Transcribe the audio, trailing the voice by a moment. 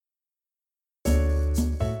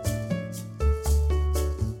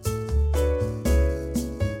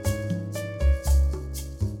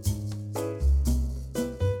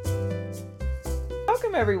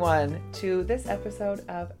Welcome, everyone, to this episode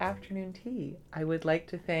of Afternoon Tea. I would like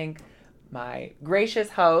to thank my gracious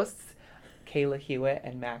hosts, Kayla Hewitt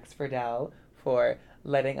and Max Friedel, for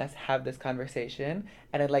letting us have this conversation.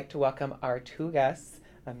 And I'd like to welcome our two guests,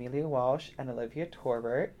 Amelia Walsh and Olivia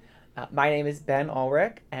Torbert. My name is Ben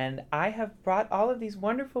Ulrich, and I have brought all of these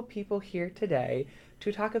wonderful people here today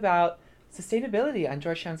to talk about sustainability on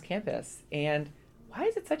Georgetown's campus and why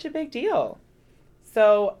is it such a big deal?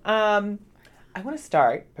 So, I want to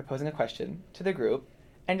start proposing a question to the group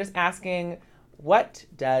and just asking, what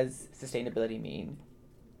does sustainability mean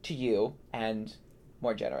to you and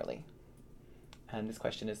more generally? And this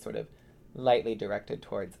question is sort of lightly directed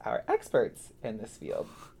towards our experts in this field.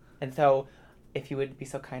 And so, if you would be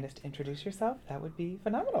so kind as to introduce yourself, that would be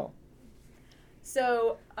phenomenal.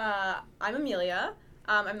 So, I'm Amelia.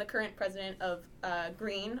 I'm the current president of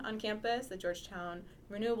GREEN on campus, the Georgetown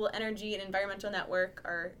Renewable Energy and Environmental Network,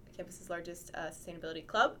 our campus's largest sustainability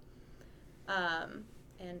club.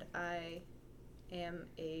 And I am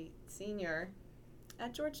a senior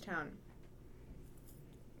at Georgetown.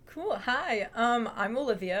 Cool. Hi, I'm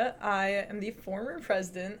Olivia. I am the former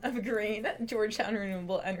president of GREEN, Georgetown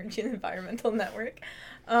Renewable Energy and Environmental Network.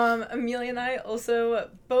 Amelia and I also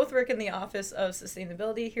both work in the Office of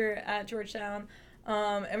Sustainability here at Georgetown,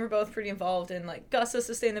 and we're both pretty involved in like GUSA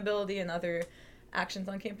sustainability and other actions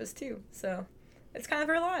on campus too. So it's kind of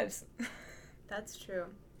our lives. That's true.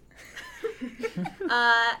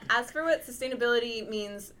 As for what sustainability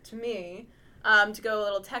means to me, to go a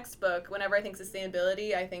little textbook, whenever I think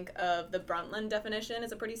sustainability, I think of the Brundtland definition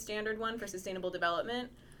is a pretty standard one for sustainable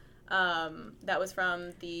development. That was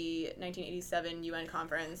from the 1987 UN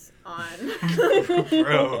conference on...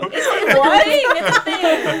 Bro. It's a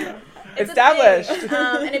thing! It's established. A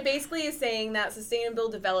thing. And it basically is saying that sustainable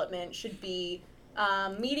development should be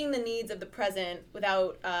meeting the needs of the present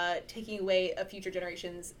without taking away a future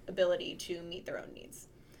generation's ability to meet their own needs.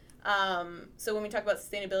 So when we talk about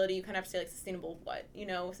sustainability, you kind of have to say, like, sustainable what? You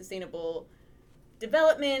know, sustainable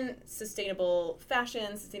development, sustainable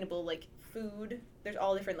fashion, sustainable, like, food. There's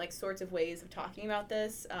all different, like, sorts of ways of talking about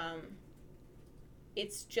this.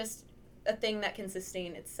 It's just a thing that can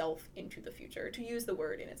sustain itself into the future, to use the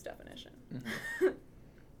word in its definition. Mm-hmm.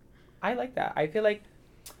 I like that. I feel like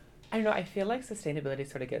sustainability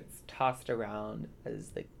sort of gets tossed around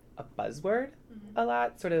as, like, a buzzword a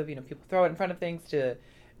lot. Sort of, you know, people throw it in front of things to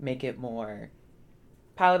make it more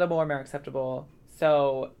palatable or more acceptable.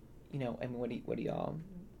 So, you know, I mean, what do y'all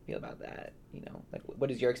feel about that? You know, like,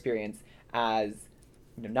 what is your experience as,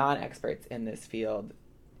 you know, non-experts in this field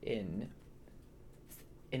in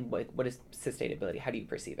what is sustainability? How do you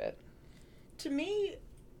perceive it? To me,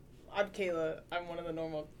 I'm Kayla. I'm one of the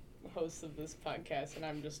normal hosts of this podcast, and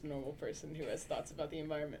I'm just a normal person who has thoughts about the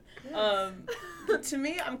environment. To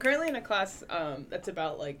me, I'm currently in a class that's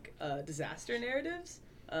about, like, disaster narratives.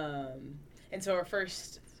 And so our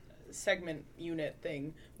first segment unit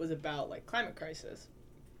thing was about, like, climate crisis.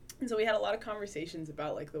 And so we had a lot of conversations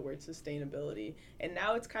about, like, the word sustainability. And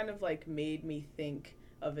now it's kind of, like, made me think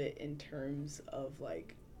of it in terms of,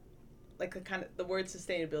 like the word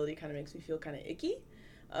sustainability kind of makes me feel kind of icky,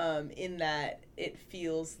 in that it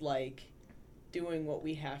feels like doing what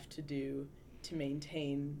we have to do to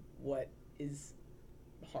maintain what is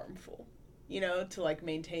harmful, you know, to, like,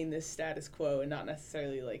 maintain this status quo and not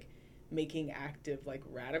necessarily, like, making active, like,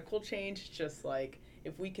 radical change, just, like,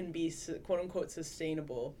 if we can be quote-unquote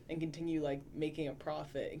sustainable and continue, like, making a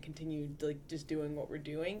profit and continue, like, just doing what we're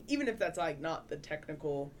doing, even if that's, like, not the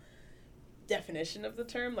technical definition of the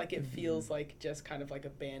term, like, it feels like just kind of like a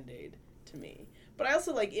Band-Aid to me. But I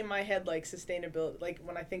also, like, in my head, like, sustainability, like,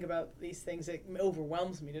 when I think about these things, it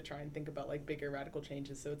overwhelms me to try and think about, like, bigger radical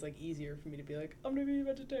changes, so it's, like, easier for me to be like, I'm gonna be a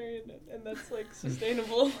vegetarian, and that's, like,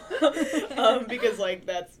 sustainable, because, like,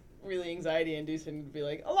 that's really anxiety-inducing to be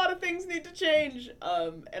like, a lot of things need to change,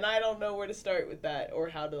 and I don't know where to start with that, or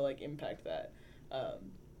how to, like, impact that.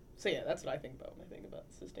 So yeah, that's what I think about when I think about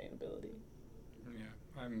sustainability. Yeah,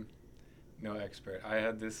 I'm no expert. I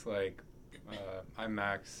had this, like, I'm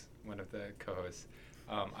Max, one of the co-hosts.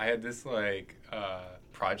 I had this, like,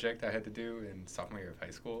 project I had to do in sophomore year of high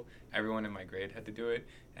school. Everyone in my grade had to do it,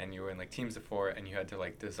 and you were in, like, teams of 4, and you had to,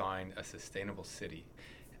 like, design a sustainable city.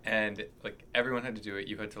 And, like, everyone had to do it.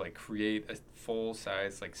 You had to, like, create a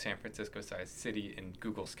full-size, like, San Francisco-sized city in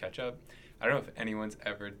Google SketchUp. I don't know if anyone's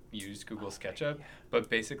ever used Google SketchUp, but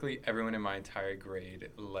basically everyone in my entire grade,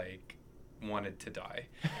 like, wanted to die.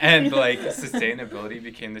 And like sustainability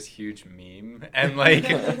became this huge meme, and like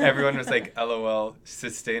everyone was like LOL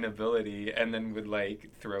sustainability, and then would like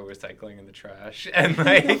throw recycling in the trash, and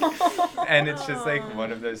like and it's just like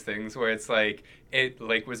one of those things where it's like it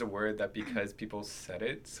like was a word that because people said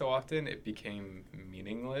it so often it became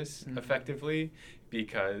meaningless effectively,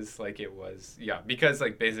 because like it was because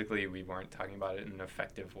like basically we weren't talking about it in an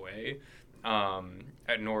effective way,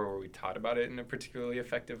 nor were we taught about it in a particularly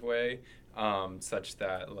effective way, such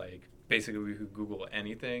that like basically we could Google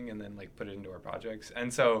anything and then like put it into our projects.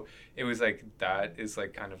 And so it was like that is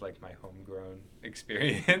like kind of like my homegrown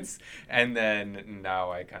experience. And then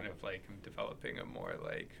now I kind of like am developing a more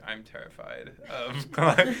like I'm terrified of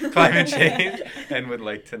climate change and would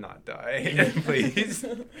like to not die, please.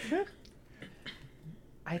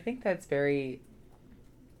 I think that's very,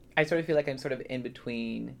 I sort of feel like I'm sort of in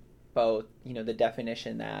between both, you know, the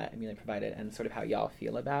definition that Amelia provided and sort of how y'all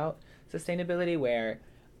feel about sustainability, where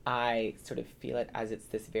I sort of feel it as it's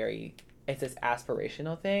this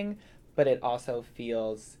aspirational thing, but it also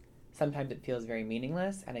sometimes it feels very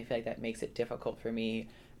meaningless, and I feel like that makes it difficult for me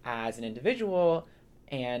as an individual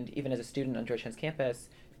and even as a student on Georgetown's campus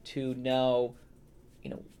to know, you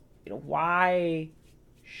know, why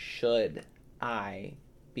should I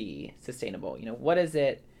be sustainable? You know, what does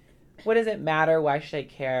it matter? Why should I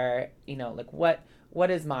care? You know, like what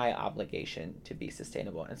is my obligation to be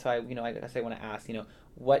sustainable? And so I guess I want to ask, you know,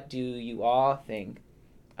 what do you all think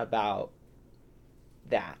about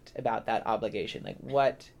that obligation? Like,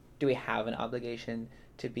 what do we have an obligation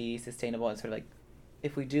to be sustainable? And sort of like,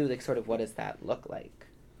 if we do, like, sort of what does that look like?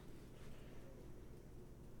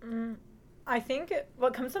 I think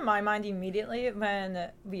what comes to my mind immediately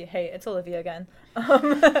it's Olivia again,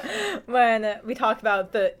 when we talk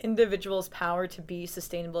about the individual's power to be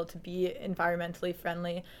sustainable, to be environmentally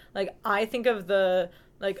friendly, like I think of the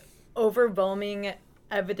like overwhelming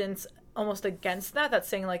evidence almost against that's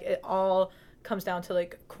saying like it all comes down to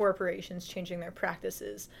like corporations changing their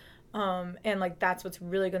practices, and like that's what's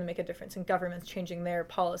really going to make a difference in governments changing their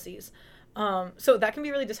policies. So that can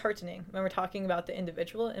be really disheartening when we're talking about the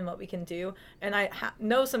individual and what we can do. And I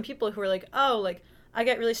know some people who are like, oh, like I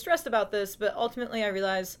get really stressed about this, but ultimately I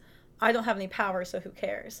realize I don't have any power, so who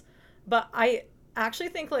cares? But I actually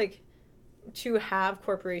think like to have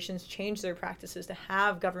corporations change their practices, to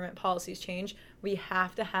have government policies change, we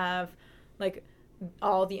have to have like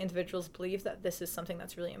all the individuals believe that this is something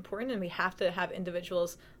that's really important, and we have to have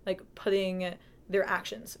individuals like putting their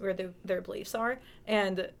actions where their beliefs are.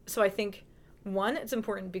 And so I think, one, it's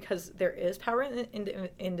important because there is power in the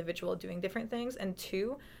individual doing different things, and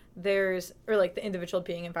two, the individual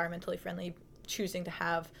being environmentally friendly, choosing to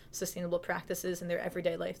have sustainable practices in their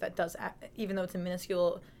everyday life that does, even though it's a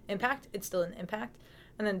minuscule impact, it's still an impact.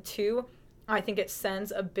 And then two, I think it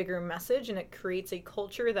sends a bigger message and it creates a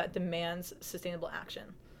culture that demands sustainable action.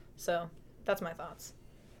 So that's my thoughts.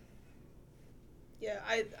 Yeah,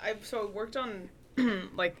 I've worked on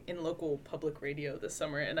like in local public radio this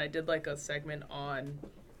summer, and I did like a segment on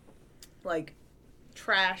like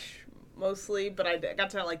trash mostly, but I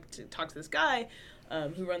got to like to talk to this guy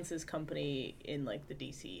who runs his company in like the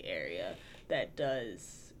DC area that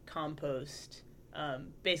does compost.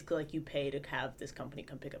 Basically, like you pay to have this company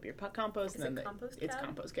come pick up your compost. Is and it then Compost Cab? It's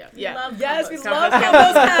Compost Cab. We Yeah. love Yes, we Compost love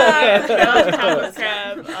Cab. Compost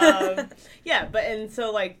Cab. Compost Cab. Yeah, but and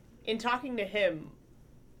so like in talking to him,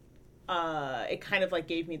 it kind of like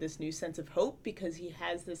gave me this new sense of hope, because he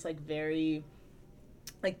has this like very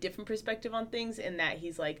like different perspective on things, in that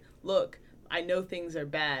he's like, look, I know things are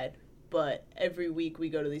bad, but every week we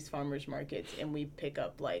go to these farmers markets and we pick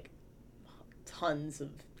up like tons of,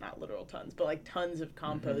 not literal tons, but like tons of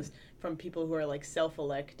compost from people who are like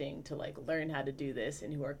self-electing to like learn how to do this,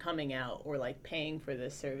 and who are coming out or like paying for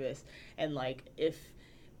this service. And like if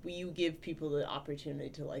you give people the opportunity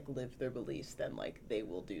to like live their beliefs, then like they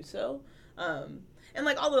will do so. And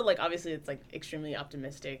like although like obviously it's like extremely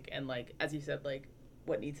optimistic, and like as you said, like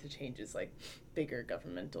what needs to change is like bigger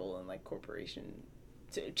governmental and like corporation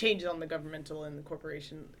changes on the governmental and the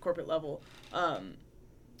corporate level.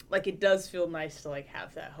 Like it does feel nice to like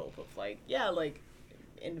have that hope of like, yeah, like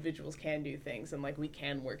individuals can do things, and like we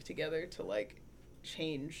can work together to like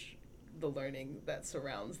change the learning that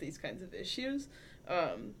surrounds these kinds of issues.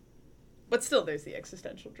 But still there's the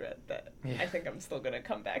existential dread that I think I'm still going to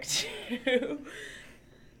come back to.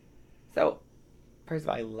 So, first of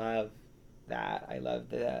all, I love that. I love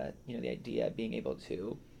the idea of being able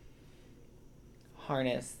to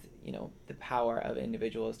harness, the power of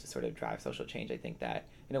individuals to sort of drive social change. I think that,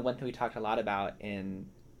 one thing we talked a lot about in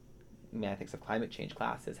Ethics of Climate Change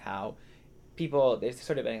class is how there's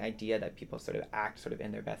sort of an idea that people sort of act sort of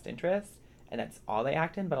in their best interest, and that's all they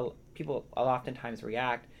act in, but people will oftentimes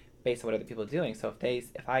react based on what other people are doing. So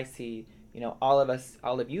if I see, all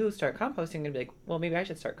of you start composting, I'm gonna be like, well, maybe I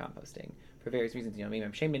should start composting for various reasons. Maybe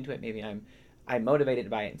I'm shamed into it, maybe I'm motivated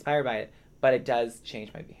by it, inspired by it, but it does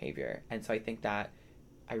change my behavior. And so I think that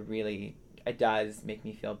it does make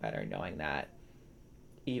me feel better knowing that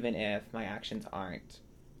even if my actions aren't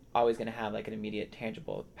always going to have like an immediate,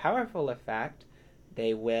 tangible, powerful effect,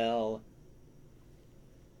 they will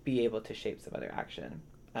be able to shape some other action.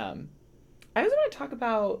 I also want to talk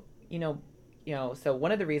about, so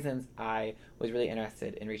one of the reasons I was really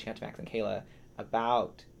interested in reaching out to Max and Kayla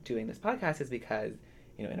about doing this podcast is because,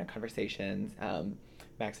 in our conversations,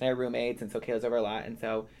 Max and I are roommates, and so Kayla's over a lot, and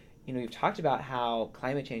so, you've talked about how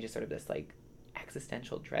climate change is sort of this like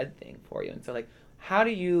existential dread thing for you, and so like, how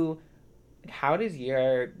does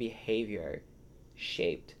your behavior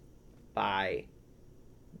shaped by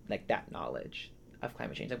like that knowledge of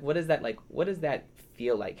climate change? Like, what does that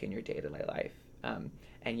feel like in your day-to-day life?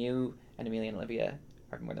 And you and Amelia and Olivia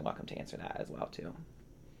are more than welcome to answer that as well too.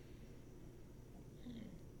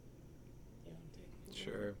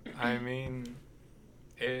 Sure. I mean,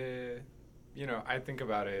 I think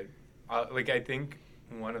about it. I think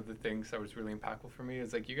one of the things that was really impactful for me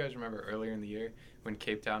is, like, you guys remember earlier in the year when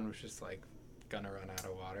Cape Town was just, like, gonna run out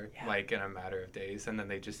of water, like, in a matter of days. And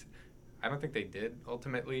then I don't think they did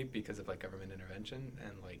ultimately because of, like, government intervention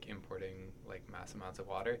and, like, importing, like, mass amounts of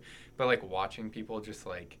water. But, like, watching people just,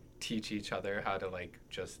 like, teach each other how to, like,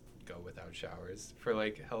 just go without showers for,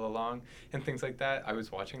 like, hella long and things like that. I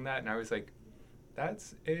was watching that and I was like,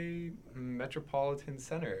 that's a metropolitan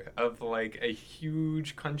center of like a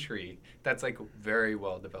huge country that's like very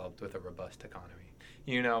well developed with a robust economy,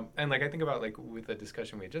 and like I think about like with the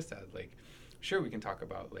discussion we just had, like sure we can talk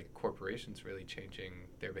about like corporations really changing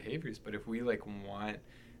their behaviors, but if we like want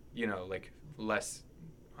like less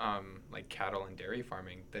like cattle and dairy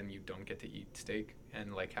farming, then you don't get to eat steak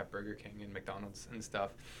and like have Burger King and McDonald's and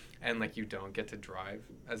stuff, and like you don't get to drive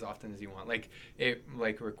as often as you want. Like it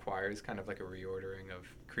like requires kind of like a reordering of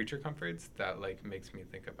creature comforts that like makes me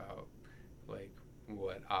think about like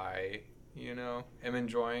what I am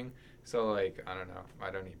enjoying. So like I don't know, I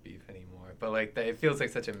don't eat beef anymore, but like it feels like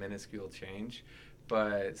such a minuscule change,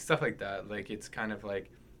 but stuff like that, like it's kind of like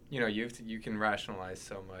you can rationalize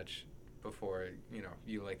so much before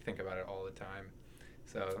you like think about it all the time.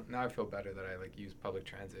 So now I feel better that I like use public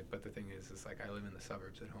transit, but the thing is like I live in the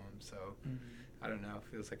suburbs at home, so I don't know, it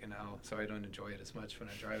feels like an L, so I don't enjoy it as much when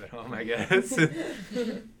I drive at home, I guess.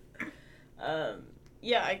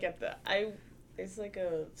 Yeah, I get that. There's like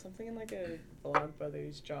something in like a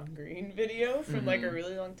Vlogbrothers John Green video from like a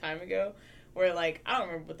really long time ago where like I don't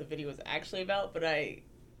remember what the video was actually about, but I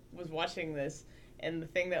was watching this. And the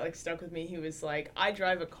thing that, like, stuck with me, he was like, I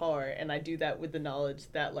drive a car, and I do that with the knowledge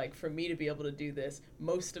that, like, for me to be able to do this,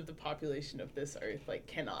 most of the population of this earth, like,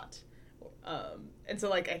 cannot. And so,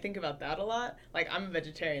 like, I think about that a lot. Like, I'm a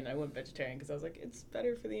vegetarian. I went vegetarian because I was like, it's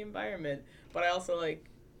better for the environment. But I also, like,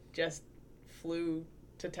 just flew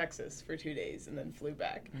to Texas for 2 days and then flew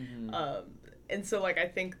back. And so, like, I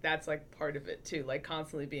think that's, like, part of it, too. Like,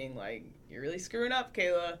 constantly being like, you're really screwing up,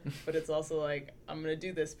 Kayla. But it's also, like, I'm going to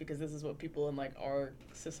do this because this is what people in, like, our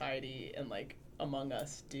society and, like, among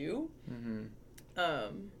us do.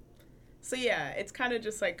 So, yeah, it's kind of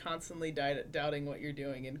just, like, constantly doubting what you're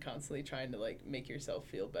doing and constantly trying to, like, make yourself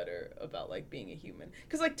feel better about, like, being a human.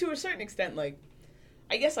 Because, like, to a certain extent, like,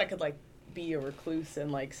 I guess I could, like, be a recluse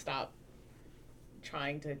and, like, stop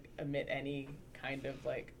trying to emit any kind of,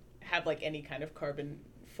 like, have like any kind of carbon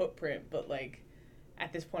footprint, but like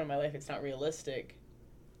at this point in my life it's not realistic.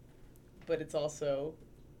 But it's also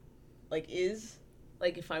like is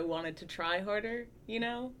like if I wanted to try harder, but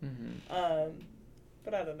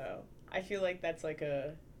I don't know, I feel like that's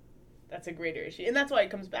a greater issue, and that's why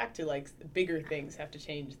it comes back to like bigger things have to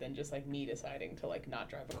change than just like me deciding to like not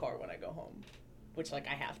drive a car when I go home, which like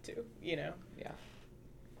I have to. Yeah.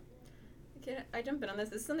 Can I jump in on this?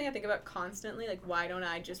 This is something I think about constantly. Like, why don't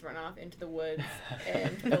I just run off into the woods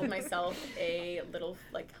and build myself a little,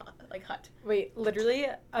 like hut? Wait, literally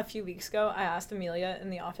a few weeks ago, I asked Amelia in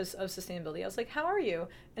the Office of Sustainability, I was like, how are you?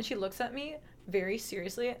 And she looks at me very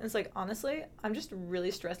seriously and is like, honestly, I'm just really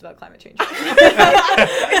stressed about climate change. So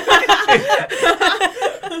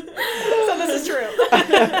this is true.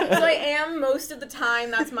 So I am most of the time.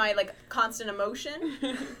 That's my, like, constant emotion.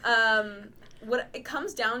 What it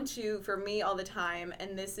comes down to for me all the time,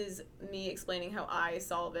 and this is me explaining how I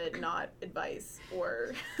solve it, not advice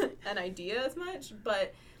or an idea as much,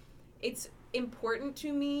 but it's important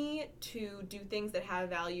to me to do things that have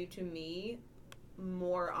value to me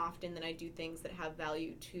more often than I do things that have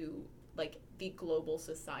value to like the global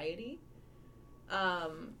society.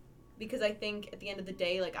 because I think at the end of the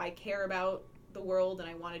day, like, I care about the world and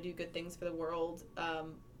I want to do good things for the world.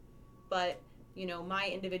 But, you know, my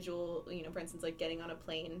individual, you know, for instance, like getting on a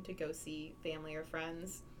plane to go see family or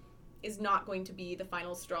friends is not going to be the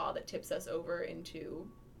final straw that tips us over into,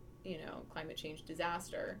 you know, climate change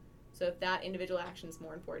disaster. So if that individual action is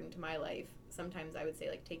more important to my life, sometimes I would say,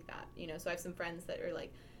 like, take that, you know. So I have some friends that are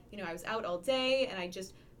like, you know, I was out all day and I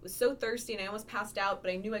just was so thirsty and I almost passed out,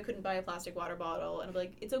 but I knew I couldn't buy a plastic water bottle. And I'm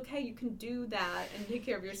like, it's okay, you can do that and take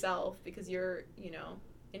care of yourself, because your, you know,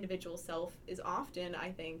 individual self is often,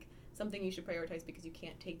 I think, something you should prioritize, because you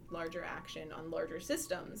can't take larger action on larger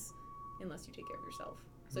systems unless you take care of yourself.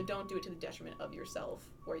 So don't do it to the detriment of yourself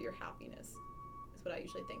or your happiness, is what I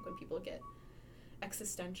usually think when people get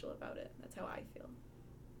existential about it. That's how I feel.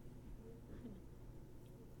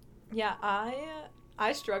 Yeah,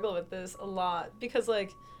 I struggle with this a lot, because,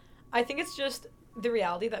 like, I think it's just the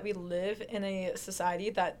reality that we live in a society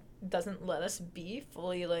that doesn't let us be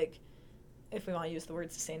fully, like, if we want to use the word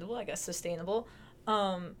sustainable, I guess sustainable.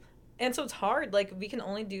 And so it's hard. Like, we can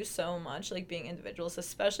only do so much, like, being individuals,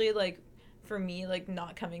 especially, like, for me, like,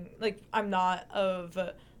 not coming, like, I'm not of,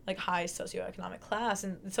 like, high socioeconomic class,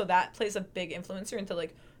 and so that plays a big influencer into,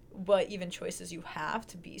 like, what even choices you have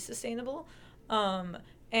to be sustainable.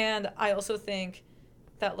 And I also think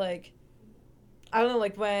that, like, I don't know,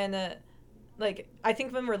 like, when, like, I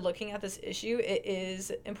think when we're looking at this issue, it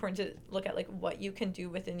is important to look at, like, what you can do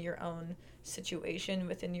within your own situation,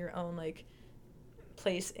 within your own, like,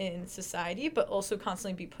 place in society, but also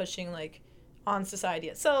constantly be pushing, like, on society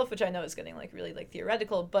itself, which I know is getting, like, really, like,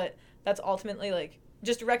 theoretical, but that's ultimately, like,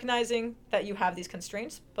 just recognizing that you have these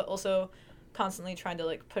constraints, but also constantly trying to,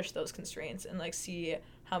 like, push those constraints and, like, see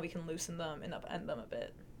how we can loosen them and upend them a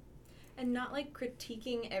bit. And not, like,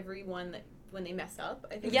 critiquing everyone that when they mess up.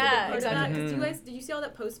 I think Yeah, part exactly. of that, 'cause did you see all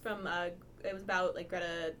that post from it was about, like,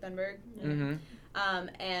 Greta Thunberg? Mm-hmm.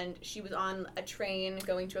 And she was on a train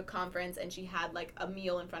going to a conference, and she had, like, a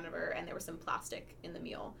meal in front of her, and there was some plastic in the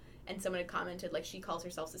meal, and someone had commented, like, she calls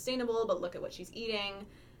herself sustainable, but look at what she's eating.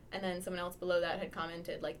 And then someone else below that had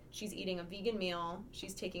commented, like, she's eating a vegan meal,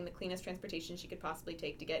 she's taking the cleanest transportation she could possibly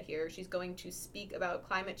take to get here, she's going to speak about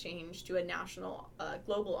climate change to a national,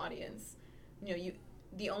 global audience. You know,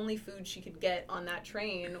 the only food she could get on that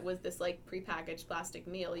train was this, like, prepackaged plastic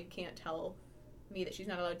meal. You can't tell me that she's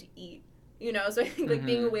not allowed to eat, you know? So I think, like,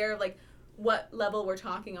 being aware of, like, what level we're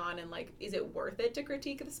talking on, and, like, is it worth it to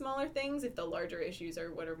critique the smaller things if the larger issues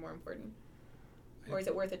are what are more important? Or is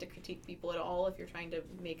it worth it to critique people at all if you're trying to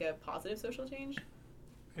make a positive social change?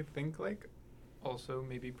 I think, like, also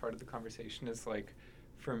maybe part of the conversation is, like,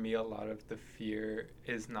 for me, a lot of the fear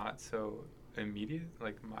is not so immediate,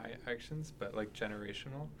 like my actions, but, like,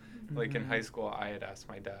 generational. Mm-hmm. Like, in high school, I had asked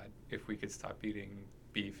my dad if we could stop eating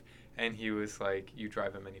beef, and he was like, you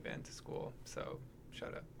drive a minivan to school, so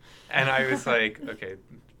shut up. And I was like, okay,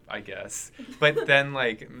 I guess. But then,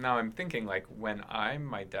 like, now I'm thinking, like, when I'm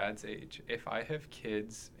my dad's age, if I have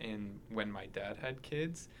kids when my dad had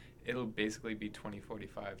kids, it'll basically be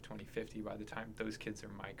 2045, 2050 by the time those kids are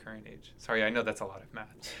my current age. Sorry, I know that's a lot of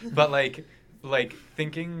math. But, like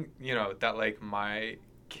thinking, you know, that, like, my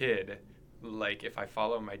kid, like, if I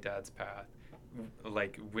follow my dad's path,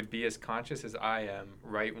 like, would be as conscious as I am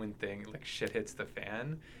right when like, shit hits the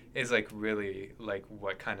fan is, like, really, like,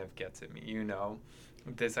 what kind of gets at me, you know?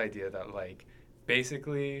 This idea that, like,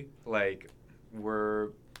 basically, like, we're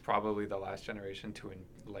probably the last generation to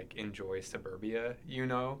like enjoy suburbia, you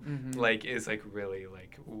know? Mm-hmm. Like, is, like, really,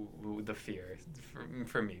 like, the fear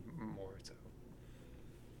for me more so.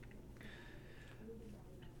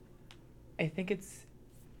 I think it's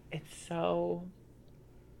so,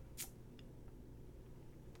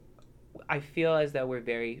 I feel as though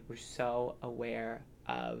we're so aware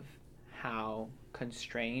of how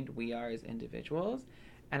constrained we are as individuals,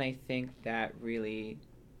 and I think that really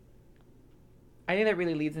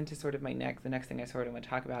leads into sort of the next thing I sort of want to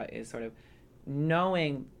talk about is sort of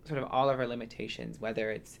knowing sort of all of our limitations,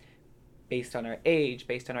 whether it's based on our age,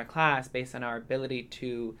 based on our class, based on our ability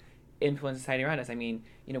to influence society around us. I mean,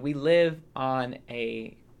 you know, we live on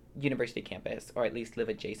a university campus, or at least live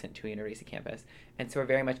adjacent to a university campus, and so we're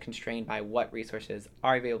very much constrained by what resources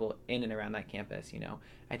are available in and around that campus. You know,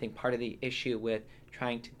 I think part of the issue with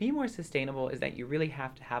trying to be more sustainable is that you really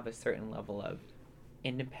have to have a certain level of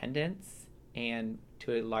independence and,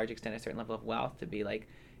 to a large extent, a certain level of wealth to be like,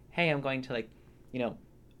 hey, I'm going to, like, you know,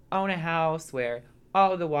 own a house where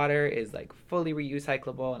all of the water is, like, fully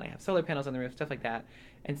recyclable and I have solar panels on the roof, stuff like that.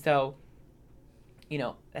 And so, you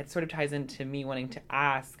know, that sort of ties into me wanting to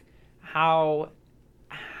ask, how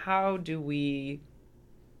do we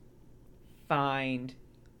find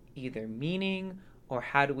either meaning, or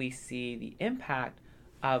how do we see the impact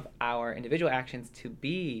of our individual actions to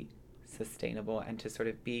be sustainable and to sort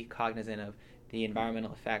of be cognizant of the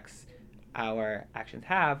environmental effects our actions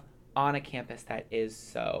have on a campus that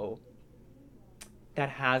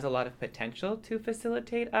has a lot of potential to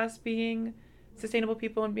facilitate us being sustainable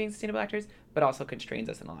people and being sustainable actors, but also constrains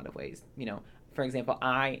us in a lot of ways. You know, for example,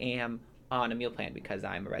 I am on a meal plan because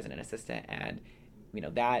I'm a resident assistant, and you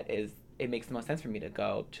know, it makes the most sense for me to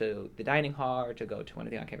go to the dining hall or to go to one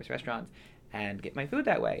of the on-campus restaurants and get my food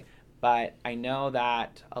that way. But I know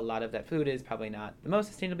that a lot of that food is probably not the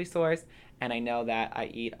most sustainably sourced, and I know that I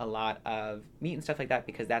eat a lot of meat and stuff like that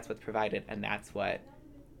because that's what's provided, and that's what,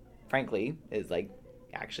 frankly, is like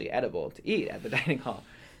actually edible to eat at the dining hall.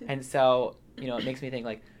 And so, you know, it makes me think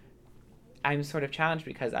like I'm sort of challenged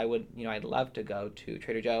because I'd love to go to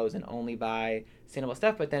Trader Joe's and only buy sustainable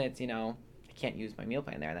stuff, but then it's, you know, I can't use my meal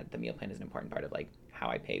plan there, and that the meal plan is an important part of like how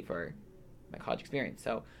I pay for my college experience.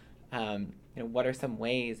 So, you know, what are some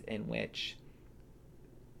ways in which,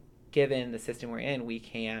 given the system we're in, we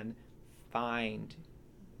can find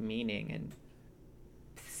meaning and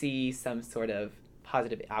see some sort of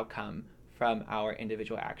positive outcome from our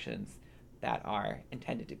individual actions that are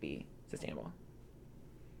intended to be sustainable?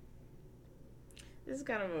 This is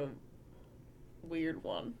kind of a weird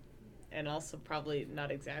one, and also probably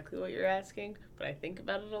not exactly what you're asking, but I think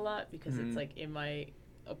about it a lot because it's like in my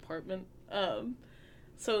apartment.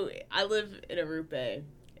 So I live in a Route A,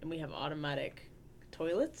 and we have automatic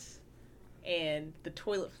toilets, and the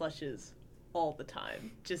toilet flushes all the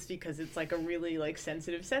time just because it's like a really like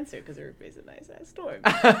sensitive sensor because a Route A is a nice ass storm.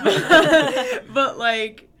 But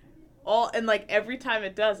like every time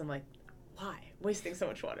it does, I'm like, why? Wasting so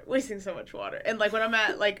much water. And like when I'm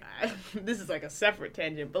at like this is like a separate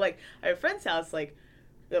tangent, but like I have a friend's house, like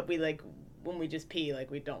we like when we just pee, like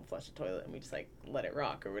we don't flush the toilet and we just like let it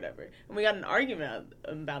rock or whatever. And we got an argument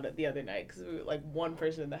about it the other night because we were, like one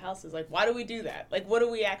person in the house is like, why do we do that? Like what do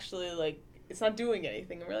we actually like? It's not doing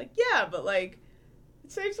anything. And we're like, yeah, but like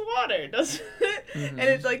it saves water, doesn't it? And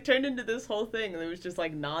it like turned into this whole thing and it was just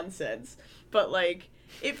like nonsense. But like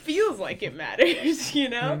it feels like it matters, you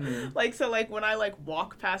know? Like, so, like, when I, like,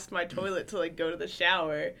 walk past my toilet to, like, go to the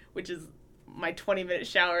shower, which is my 20-minute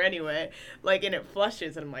shower anyway, like, and it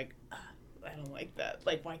flushes, and I'm like, I don't like that.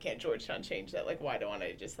 Like, why can't Georgetown change that? Like, why don't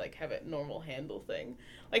I just, like, have a normal handle thing?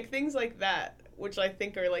 Like, things like that, which I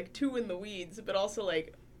think are, like, too in the weeds, but also,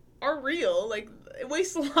 like, are real. Like, it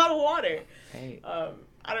wastes a lot of water. Right.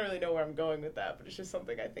 I don't really know where I'm going with that, but it's just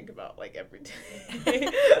something I think about, like, every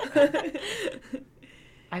day.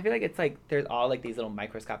 I feel like it's like there's all like these little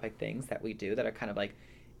microscopic things that we do that are kind of like,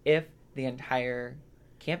 if the entire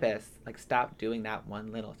campus like stopped doing that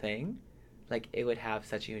one little thing, like it would have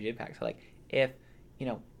such a huge impact. So like if, you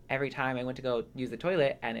know, every time I went to go use the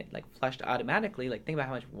toilet and it like flushed automatically, like think about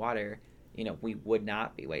how much water, you know, we would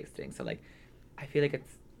not be wasting. So like I feel like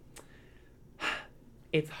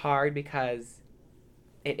it's hard because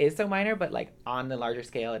it is so minor, but like on the larger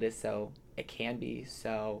scale it can be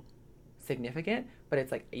so significant, but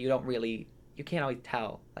it's like you can't always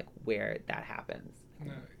tell like where that happens.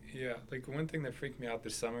 No, yeah, like one thing that freaked me out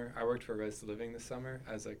this summer, I worked for Res Living this summer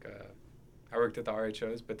as like I worked at the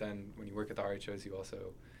RHOs, but then when you work at the RHOs you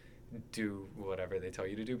also do whatever they tell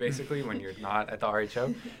you to do basically when you're not at the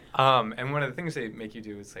RHO. And one of the things they make you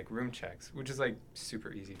do is like room checks, which is like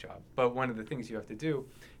super easy job, but one of the things you have to do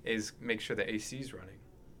is make sure the AC is running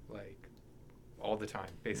like all the time,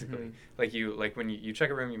 basically. Like when you check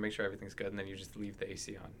a room, you make sure everything's good, and then you just leave the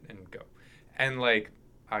AC on and go. And like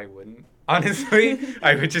I wouldn't, honestly.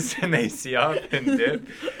 I would just turn the AC off and dip.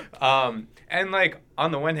 And like on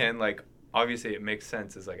the one hand, like obviously it makes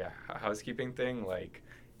sense as like a housekeeping thing. Like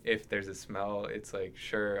if there's a smell, it's like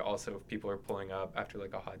sure. Also, if people are pulling up after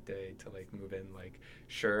like a hot day to like move in, like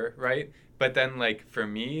sure, right? But then like for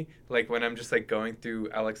me, like when I'm just like going through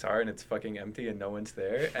LXR and it's fucking empty and no one's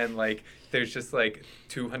there, and like there's just like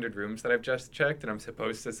 200 rooms that I've just checked, and I'm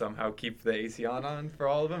supposed to somehow keep the AC on for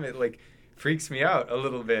all of them, it like freaks me out a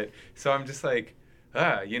little bit. So I'm just like,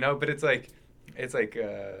 you know. But it's like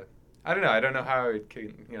I don't know. I don't know how it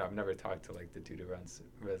can, you know, I've never talked to like the dude who runs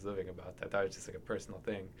Res Living about that. That was just like a personal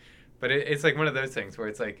thing. But it's like one of those things where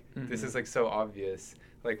it's like, this is like so obvious.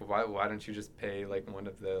 Like, why don't you just pay like one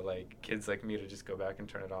of the like kids like me to just go back and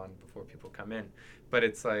turn it on before people come in? But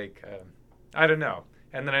it's like, I don't know.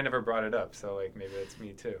 And then I never brought it up. So like maybe that's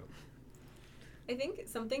me too. I think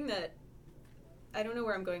something that, I don't know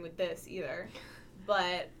where I'm going with this either,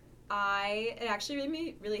 but it actually made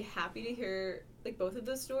me really happy to hear like both of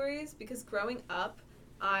those stories, because growing up,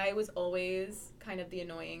 I was always kind of the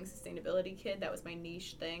annoying sustainability kid. That was my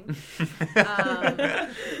niche thing.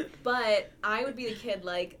 But I would be the kid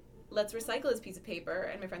like, let's recycle this piece of paper,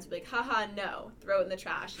 and my friends would be like, haha, no, throw it in the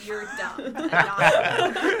trash, you're dumb.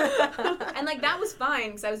 And like that was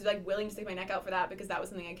fine because I was like willing to stick my neck out for that because that was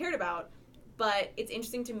something I cared about. But it's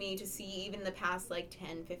interesting to me to see even in the past like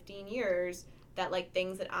 10, 15 years that like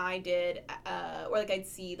things that I did or like I'd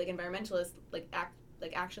see like environmentalists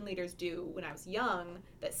like action leaders do when I was young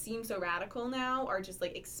that seem so radical now are just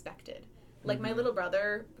like expected. Like my little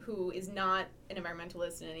brother, who is not an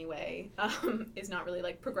environmentalist in any way, is not really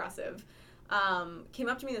like progressive, came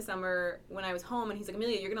up to me this summer when I was home and he's like,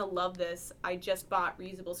 Amelia, you're gonna love this. I just bought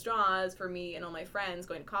reusable straws for me and all my friends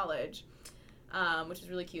going to college, which is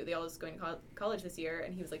really cute. They all just going to college this year,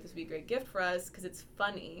 and he was like, this would be a great gift for us because it's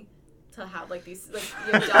funny to have like these like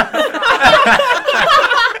dumb straws.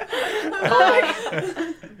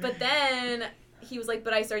 But then he was like,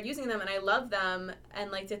 but I started using them and I love them,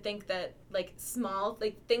 and like to think that like small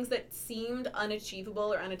like things that seemed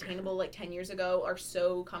unachievable or unattainable like 10 years ago are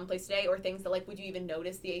so commonplace today, or things that like would you even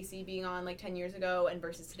notice the AC being on like 10 years ago and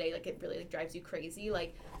versus today, like it really like drives you crazy.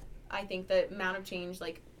 Like I think the amount of change,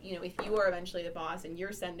 like, you know, if you are eventually the boss and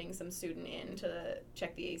you're sending some student in to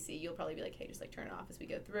check the AC, you'll probably be like, hey, just like turn it off as we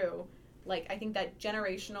go through. Like I think that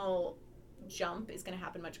generational jump is going to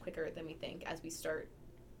happen much quicker than we think as we start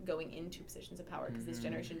going into positions of power, because this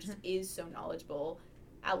generation just is so knowledgeable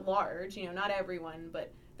at large. You know, not everyone,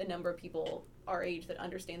 but the number of people our age that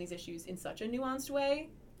understand these issues in such a nuanced way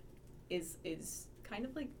is kind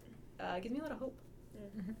of like gives me a lot of hope.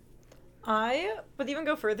 I would even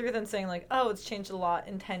go further than saying like, oh, it's changed a lot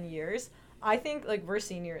in 10 years. I think like we're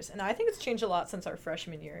seniors, and I think it's changed a lot since our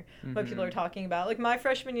freshman year. What people are talking about, like my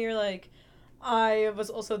freshman year, like I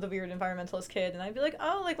was also the weird environmentalist kid, and I'd be like,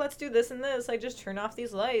 oh, like, let's do this and this. Like, just turn off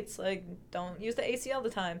these lights. Like, don't use the AC all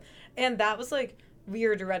the time. And that was, like,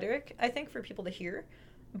 weird rhetoric, I think, for people to hear.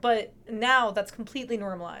 But now that's completely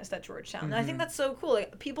normalized at Georgetown. And I think that's so cool.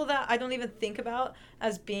 Like, people that I don't even think about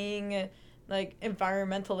as being, like,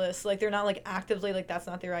 environmentalists, like, they're not, like, actively, like, that's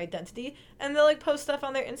not their identity. And they'll, like, post stuff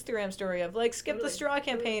on their Instagram story of, like, skip the straw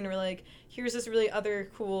campaign, or, like, here's this really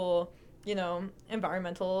other cool, you know,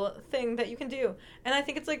 environmental thing that you can do. And I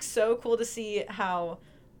think it's like so cool to see how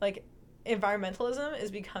like environmentalism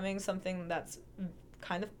is becoming something that's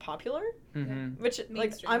kind of popular, which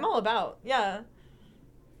like I'm all about. Yeah,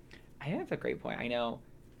 I think that's a great point. I know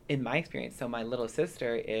in my experience, so my little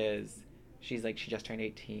sister she just turned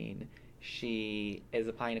 18. She is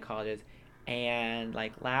applying to colleges, and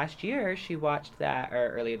like last year she watched that, or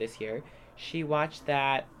earlier this year she watched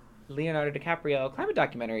that Leonardo DiCaprio climate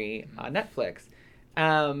documentary on Netflix,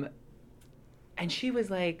 and she was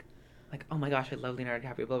like, oh my gosh, I love Leonardo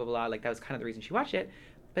DiCaprio, blah blah blah. Like that was kind of the reason she watched it.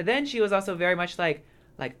 But then she was also very much like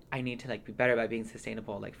I need to like be better about being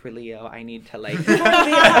sustainable. Like for Leo, I need to like for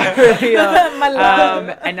Leo. My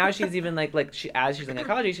love. And now she's even as she's in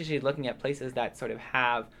ecology, she's looking at places that sort of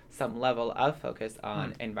have some level of focus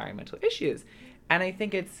on environmental issues, and I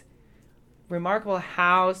think it's remarkable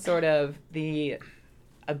how sort of the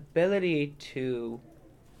ability to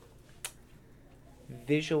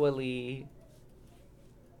visually,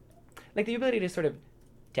 like the ability to sort of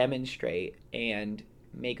demonstrate and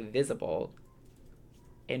make visible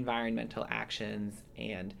environmental actions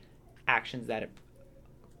and actions that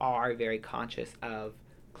are very conscious of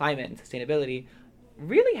climate and sustainability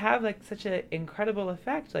really have like such an incredible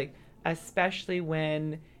effect, like especially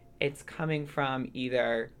when it's coming from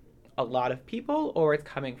either a lot of people or it's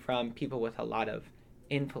coming from people with a lot of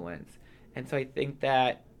influence. And so I think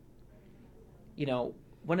that, you know,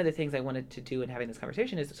 one of the things I wanted to do in having this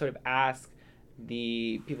conversation is to sort of ask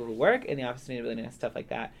the people who work in the Office of Sustainability and stuff like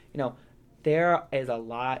that, you know, there is a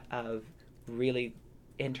lot of really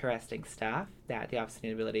interesting stuff that the Office of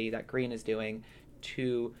Sustainability, that Green is doing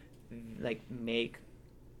to like make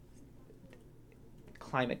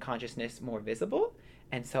climate consciousness more visible.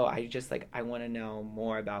 And so I just I want to know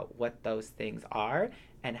more about what those things are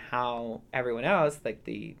and how everyone else, like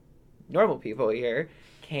the normal people here,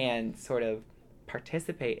 can sort of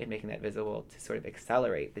participate in making that visible to sort of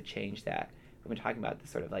accelerate the change that we've been talking about, the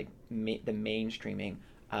sort of like the mainstreaming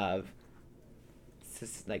of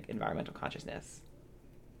like environmental consciousness.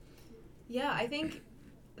 Yeah, I think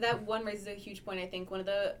that one raises a huge point. I think one of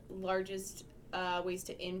the largest ways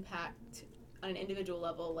to impact on an individual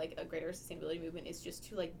level, like a greater sustainability movement, is just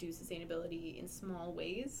to like do sustainability in small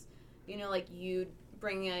ways. You know, like you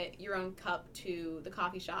bring your own cup to the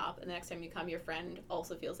coffee shop, and the next time you come, your friend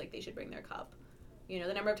also feels like they should bring their cup. You know,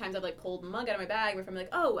 the number of times I've like pulled a mug out of my bag, where I'm like,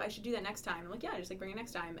 oh, I should do that next time. I'm like, yeah, just like bring it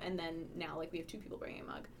next time. And then now like we have 2 people bringing a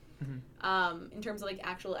mug. In terms of like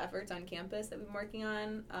actual efforts on campus that we've been working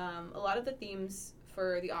on, a lot of the themes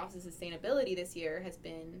for the Office of Sustainability this year has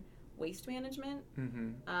been waste management.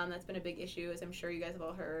 That's been a big issue, as I'm sure you guys have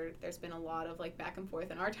all heard. There's been a lot of like back and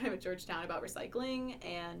forth in our time at Georgetown about recycling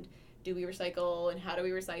and do we recycle and how do we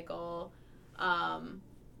recycle.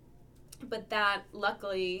 But that,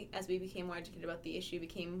 luckily, as we became more educated about the issue,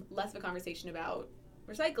 became less of a conversation about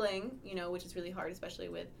recycling, which is really hard, especially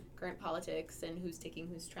with current politics and who's taking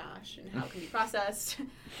whose trash and how it can be processed,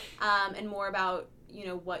 and more about,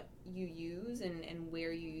 what you use and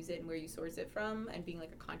where you use it and where you source it from and being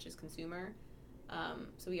like a conscious consumer.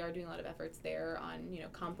 So we are doing a lot of efforts there on,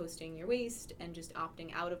 composting your waste and just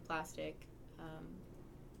opting out of plastic. Do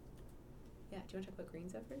you want to talk about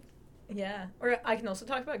Green's efforts? Yeah, or I can also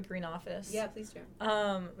talk about Green Office. Yeah, please do.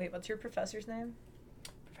 Wait, what's your professor's name?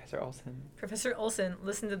 Professor Olson. Professor Olson,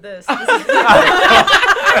 listen to this.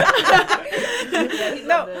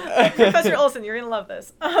 Professor Olson, you're going to love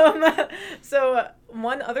this. So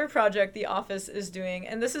one other project the office is doing,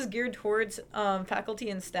 and this is geared towards faculty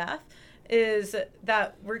and staff, is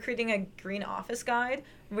that we're creating a green office guide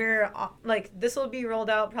where this will be rolled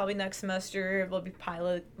out probably next semester. We'll be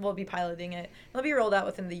piloting it. It'll be rolled out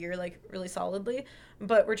within the year, really solidly.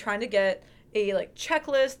 But we're trying to get a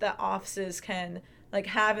checklist that offices can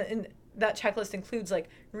have, and that checklist includes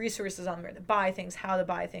resources on where to buy things, how to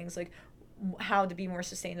buy things, how to be more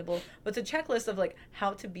sustainable. But it's a checklist of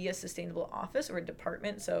how to be a sustainable office or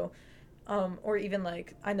department. So or even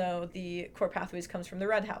I know the Core Pathways comes from the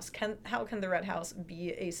Red House. How can the Red House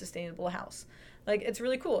be a sustainable house? It's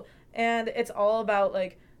really cool. And it's all about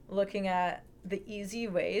looking at the easy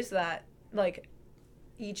ways that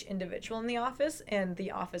each individual in the office and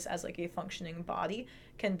the office as a functioning body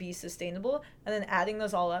can be sustainable, and then adding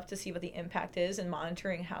those all up to see what the impact is and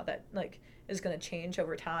monitoring how that is going to change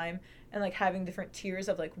over time, and having different tiers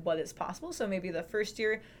of what is possible. So maybe the first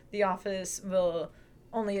year the office will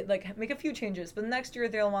only make a few changes, but the next year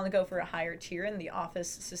they'll want to go for a higher tier in the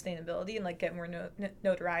office sustainability and get more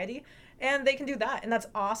notoriety, and they can do that, and that's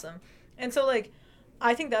awesome. And so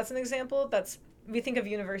I think that's an example. We think of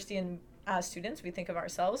university and as students we think of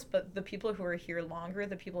ourselves, but the people who are here longer,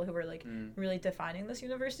 the people who are really defining this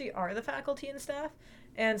university are the faculty and staff.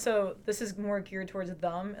 And so this is more geared towards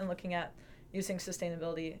them and looking at using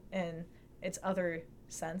sustainability in its other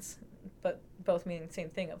sense, but both meaning the same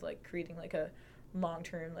thing of creating a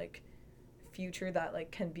long-term future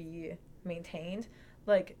that can be maintained.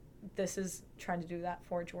 This is trying to do that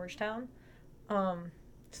for Georgetown. So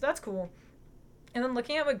that's cool. And then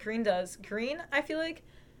looking at what Green does, I feel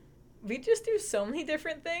we just do so many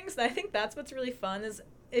different things, and I think that's what's really fun is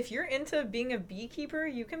if you're into being a beekeeper,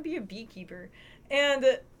 you can be a beekeeper, and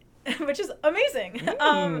which is amazing.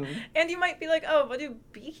 And you might be oh, what do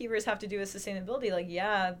beekeepers have to do with sustainability?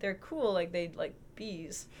 Yeah, they're cool, they like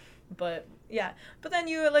bees, but yeah. But then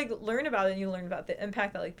you learn about it, and you learn about the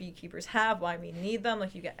impact that beekeepers have, why we need them,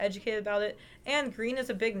 you get educated about it. And Green is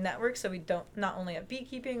a big network, so we don't not only have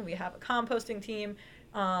beekeeping, we have a composting team,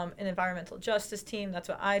 an environmental justice team. That's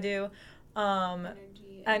what I do.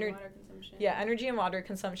 Energy and water consumption. Yeah, energy and water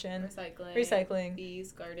consumption. Recycling.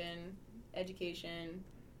 Bees, garden, education.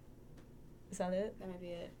 Is that it? That might be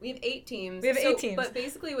it. We have 8 teams. But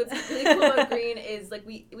basically what's really cool about Green is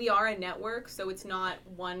we are a network, so it's not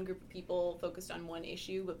one group of people focused on one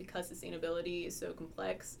issue, but because sustainability is so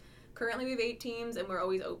complex, currently we have 8 teams, and we're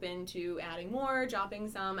always open to adding more, dropping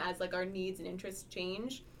some as our needs and interests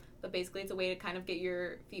change. But basically, it's a way to kind of get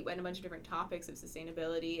your feet wet in a bunch of different topics of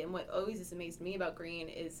sustainability. And what always has amazed me about Green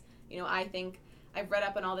is, I think I've read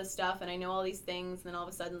up on all this stuff and I know all these things, and then all of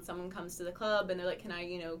a sudden someone comes to the club and they're like, can I,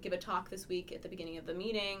 give a talk this week at the beginning of the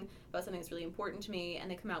meeting about something that's really important to me?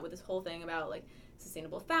 And they come out with this whole thing about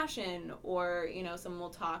sustainable fashion, or, someone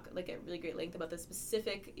will talk at really great length about the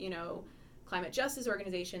specific, climate justice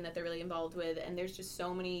organization that they're really involved with. And there's just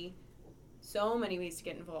so many ways to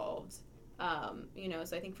get involved.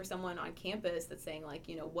 So I think for someone on campus that's saying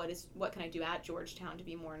what can I do at Georgetown to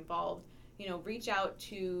be more involved, reach out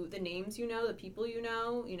to the names the people if you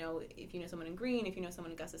know someone in Green, if you know someone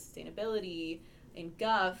in Gus Sustainability, in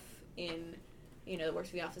Guff, in that works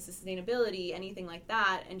for the Office of Sustainability, anything like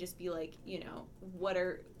that, and just be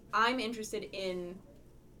I'm interested in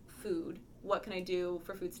food. What can I do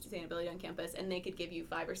for food sustainability on campus? And they could give you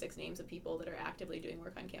 5 or 6 names of people that are actively doing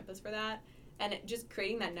work on campus for that. And just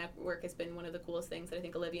creating that network has been one of the coolest things that I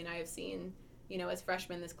think Olivia and I have seen. As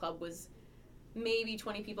freshmen, this club was maybe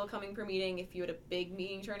 20 people coming per meeting if you had a big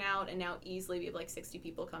meeting turnout, and now easily we have 60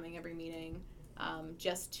 people coming every meeting,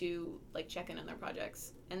 just to check in on their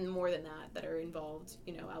projects, and more than that are involved,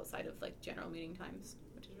 outside of general meeting times,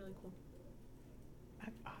 which is really cool.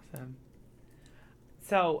 That's awesome. Awesome.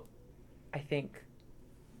 So, I think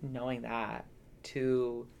knowing that,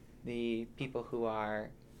 to the people who are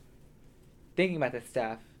thinking about this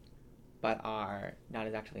stuff but are not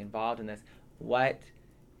as actually involved in this, what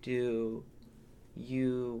do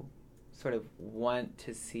you sort of want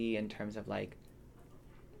to see in terms of like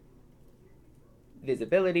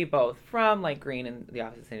visibility, both from like Green and the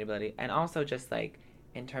Office of Sustainability, and also just like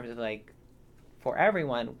in terms of like for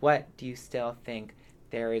everyone, what do you still think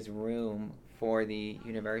there is room for the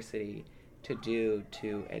university to do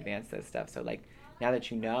to advance this stuff? So like now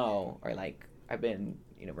that you know, or like I've been,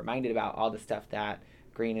 reminded about all the stuff that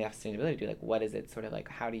Green and Sustainability do, like what is it sort of like,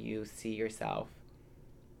 how do you see yourself?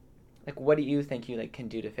 Like what do you think you like can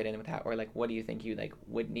do to fit in with that? Or like what do you think you like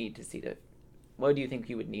would need to see to, what do you think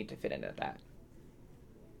you would need to fit into that?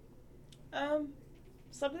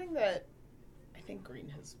 Something that I think Green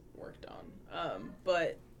has worked on,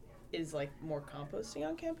 but is like more composting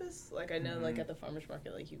on campus. Like I know like at the farmers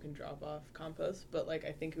market, like you can drop off compost, but like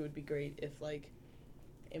I think it would be great if like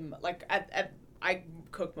I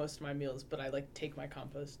cook most of my meals, but I like take my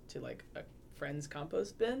compost to like a friend's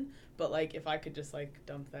compost bin, but like if I could just like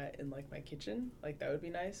dump that in like my kitchen, like that would be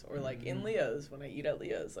nice. Or like in Leo's, when I eat at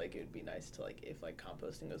Leo's, like it would be nice to like if like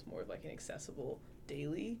composting was more of like an accessible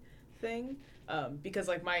daily thing, because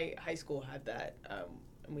like my high school had that,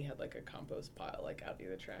 and we had like a compost pile like out near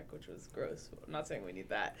the track, which was gross. I'm not saying we need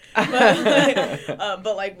that,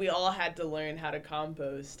 but like we all had to learn how to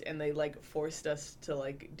compost, and they like forced us to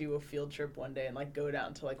like do a field trip one day and like go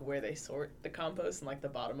down to like where they sort the compost in like the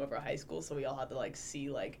bottom of our high school, so we all had to like see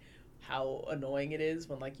like how annoying it is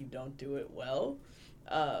when like you don't do it well,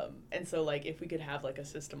 and so like if we could have like a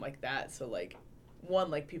system like that, so like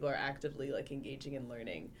one, like people are actively like engaging and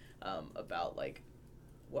learning about like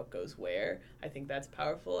what goes where, I think that's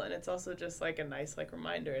powerful. And it's also just like a nice like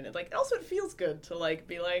reminder, and it like also it feels good to like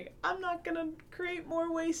be like, I'm not gonna create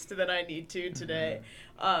more waste than I need to today.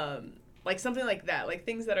 Like something like that, like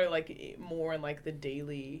things that are like more in like the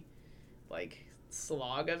daily like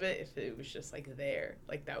slog of it. If it was just like there,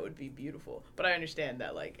 like that would be beautiful. But I understand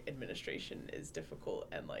that like administration is difficult,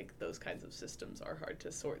 and like those kinds of systems are hard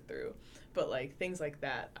to sort through, but like things like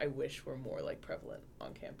that I wish were more like prevalent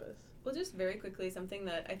on campus. Well, just very quickly, something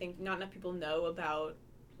that I think not enough people know about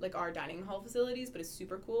like our dining hall facilities, but is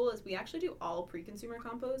super cool, is we actually do all pre-consumer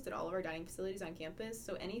compost at all of our dining facilities on campus.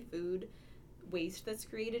 So any food waste that's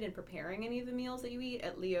created in preparing any of the meals that you eat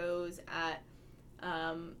at Leo's, at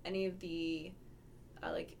any of the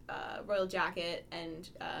Royal Jacket and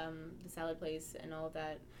the salad place and all of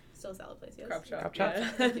that. Still a salad place, yes? Crop Shop. Yeah.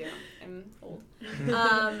 Thank you. I'm old.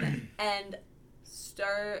 And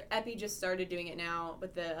Epi just started doing it now,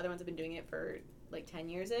 but the other ones have been doing it for like 10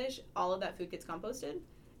 years-ish. All of that food gets composted,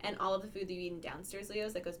 and all of the food that you eat in downstairs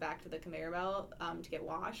Leo's that goes back to the conveyor belt to get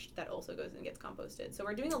washed, that also goes and gets composted. So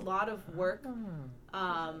we're doing a lot of work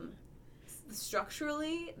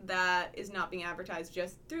structurally that is not being advertised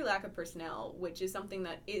just through lack of personnel, which is something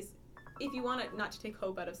that is, if you want to, not to take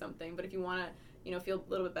hope out of something, but if you want to, feel a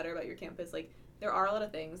little bit better about your campus, like there are a lot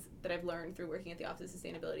of things that I've learned through working at the Office of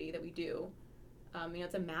Sustainability that we do.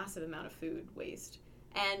 It's a massive amount of food waste.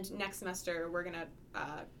 And next semester, we're going to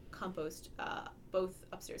compost both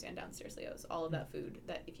upstairs and downstairs Leo's. All of that food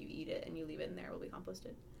that if you eat it and you leave it in there will be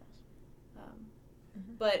composted.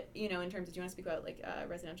 But, in terms of, do you want to speak about, like,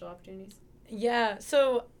 residential opportunities? Yeah,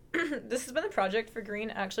 so this has been a project for Green,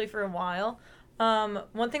 actually, for a while.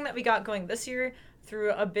 One thing that we got going this year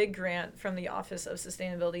through a big grant from the Office of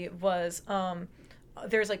Sustainability was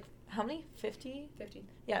there's, like, how many? 50? 50.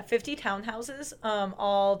 Yeah, 50 townhouses,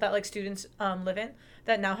 all that like students live in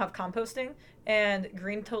that now have composting, and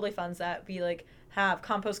Green totally funds that. We like have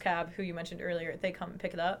Compost Cab, who you mentioned earlier, they come and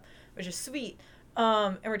pick it up, which is sweet.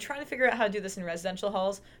 And we're trying to figure out how to do this in residential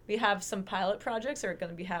halls. We have some pilot projects that are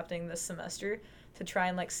going to be happening this semester to try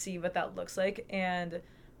and like see what that looks like, and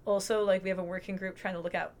also like we have a working group trying to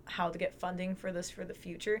look at how to get funding for this for the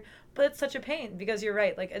future. But it's such a pain because you're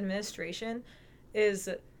right, like administration is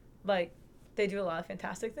like, they do a lot of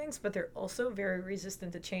fantastic things, but they're also very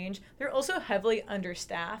resistant to change. They're also heavily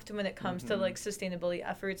understaffed when it comes to like sustainability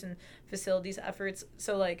efforts and facilities efforts.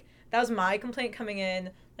 So like that was my complaint coming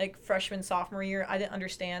in like freshman, sophomore year. I didn't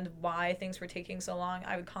understand why things were taking so long.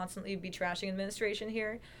 I would constantly be trashing administration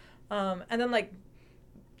here. And then like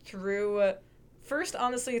through first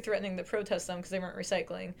honestly threatening to protest them because they weren't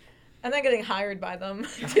recycling, and then getting hired by them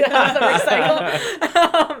to have them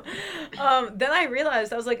recycle. Then I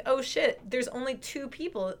realized, I was like, oh shit, there's only 2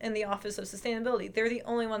 people in the Office of Sustainability. They're the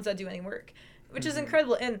only ones that do any work, which is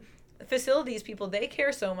incredible. And facilities people, they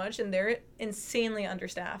care so much, and they're insanely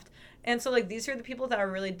understaffed. And so like these are the people that are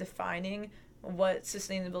really defining what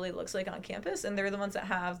sustainability looks like on campus, and they're the ones that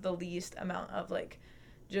have the least amount of like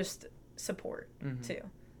just support too.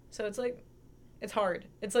 So it's like, it's hard.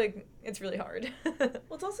 It's like, it's really hard. Well,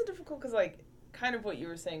 it's also difficult because, like, kind of what you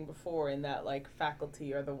were saying before, in that, like,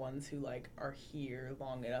 faculty are the ones who, like, are here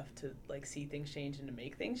long enough to, like, see things change and to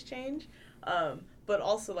make things change. But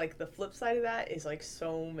also, like, the flip side of that is, like,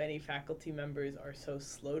 so many faculty members are so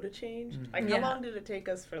slow to change. Like, how long did it take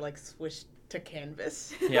us for, like, Swish to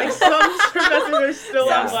Canvas? Yeah. Like, some professors are still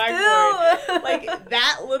Yeah. on Blackboard. Like,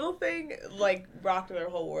 that little thing, like, rocked their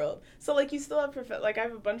whole world. So, like, you still have, like, I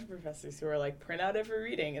have a bunch of professors who are, like, print out every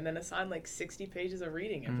reading and then assign, like, 60 pages of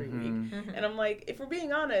reading every week. And I'm like, if we're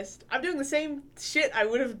being honest, I'm doing the same shit I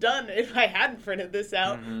would have done if I hadn't printed this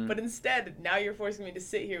out. But instead, now you're forcing me to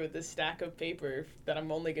sit here with this stack of paper that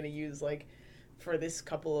I'm only going to use, like, for this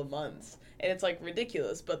couple of months. And it's, like,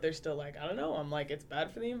 ridiculous, but they're still like, I don't know, I'm like, it's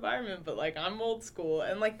bad for the environment, but, like, I'm old school.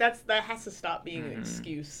 And, like, that has to stop being an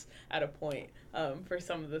excuse at a point for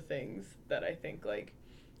some of the things that I think, like,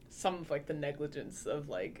 some of, like, the negligence of,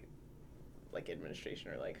 like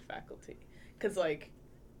administration or, like, faculty. Because, like,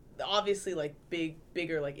 obviously, like,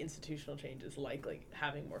 bigger, like, institutional changes, like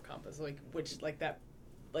having more campus, like, which, like, that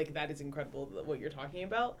is incredible, what you're talking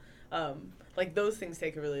about. Like, those things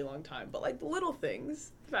take a really long time, but, like, little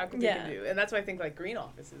things faculty can do. And that's why I think, like, green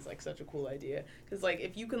office is, like, such a cool idea. Because, like,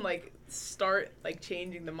 if you can, like, start, like,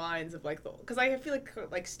 changing the minds of, like, because I feel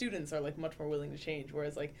like students are, like, much more willing to change,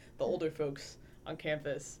 whereas, like, the older folks on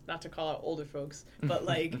campus, not to call out older folks, but,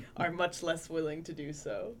 like, are much less willing to do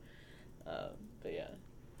so. But, yeah.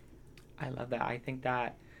 I love that. I think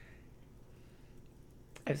that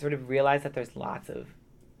I've sort of realized that there's lots of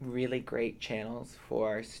really great channels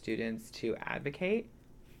for students to advocate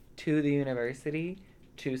to the university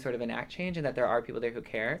to sort of enact change, and that there are people there who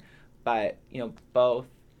care, but, you know, both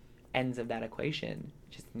ends of that equation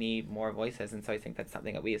just need more voices. And so I think that's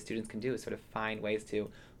something that we as students can do, is sort of find ways to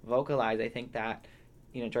vocalize. I think that,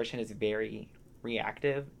 you know, Georgetown is very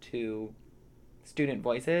reactive to student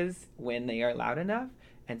voices when they are loud enough.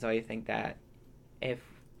 And so I think that if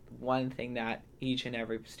one thing that each and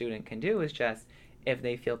every student can do is just, if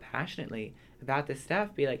they feel passionately about this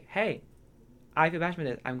stuff, be like, hey, I feel passionate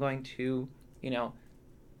about this. I'm going to, you know,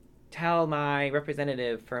 tell my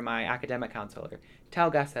representative for my academic council, or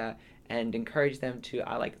tell GUSA, and encourage them to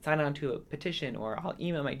sign on to a petition, or I'll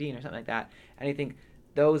email my dean or something like that. And I think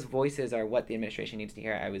those voices are what the administration needs to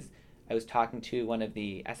hear. I was talking to one of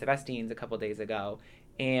the SFS deans a couple days ago,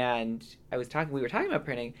 and we were talking about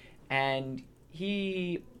printing, and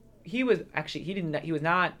he wasn't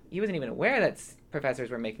even aware that professors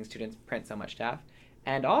were making students print so much stuff,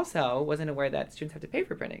 and also wasn't aware that students have to pay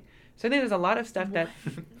for printing. So I think there's a lot of stuff that,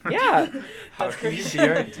 yeah. How can you be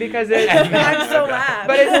our dean? Because I'm so mad.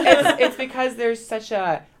 But it's because there's such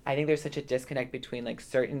a disconnect between, like,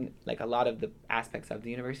 certain, like, a lot of the aspects of the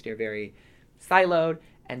university are very siloed.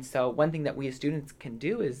 And so one thing that we as students can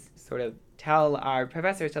do is sort of tell our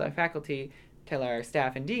professors, tell our faculty, tell our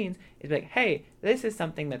staff and deans, is like, hey, this is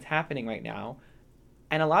something that's happening right now.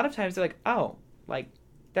 And a lot of times they're like, oh, like,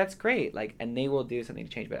 that's great. Like, and they will do something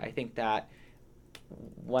to change. But I think that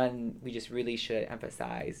we just really should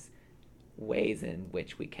emphasize ways in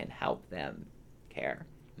which we can help them care.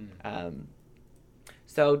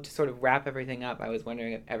 So to sort of wrap everything up, I was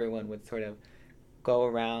wondering if everyone would sort of go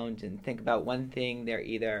around and think about one thing they're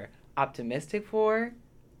either optimistic for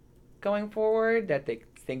going forward that they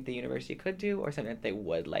think the university could do, or something that they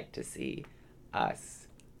would like to see us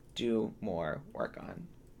do more work on.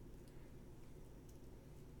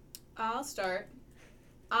 I'll start.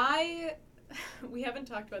 We haven't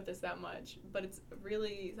talked about this that much, but it's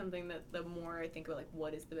really something that the more I think about, like,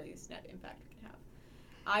 what is the biggest net impact we can have.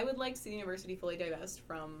 I would like to see the university fully divest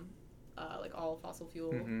from, like, all fossil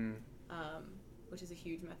fuel, which is a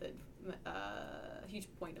huge huge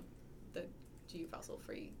point of the GU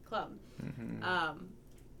Fossil-Free Club.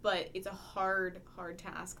 But it's a hard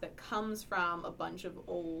task that comes from a bunch of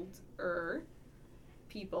older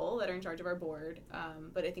people that are in charge of our board.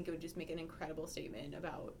 But I think it would just make an incredible statement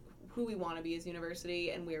about who we want to be as a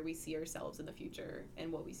university and where we see ourselves in the future and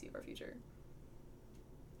what we see of our future.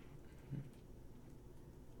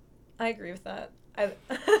 I agree with that.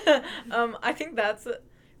 I think that's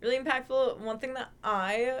really impactful. One thing that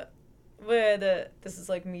I would, this is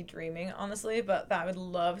like me dreaming, honestly, but that I would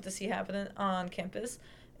love to see happen on campus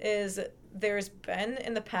is there's been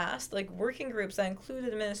in the past, like, working groups that include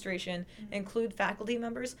administration, include faculty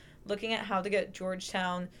members, looking at how to get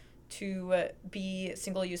Georgetown to be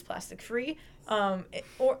single-use plastic free,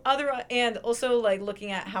 and also like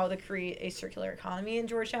looking at how to create a circular economy in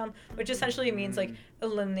Georgetown, which essentially means like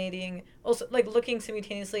eliminating, also like looking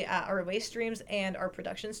simultaneously at our waste streams and our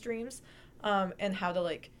production streams, and how to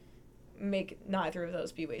like make neither of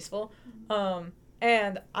those be wasteful.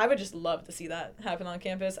 And I would just love to see that happen on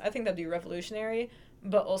campus. I think that'd be revolutionary,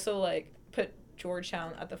 but also like put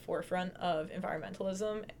Georgetown at the forefront of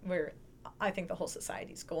environmentalism, where I think the whole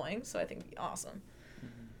society's going. So I think it'd be awesome.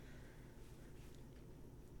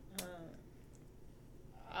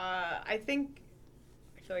 I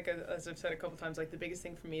feel like, as I've said a couple times, like the biggest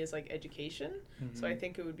thing for me is like education. So I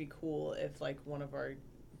think it would be cool if like one of our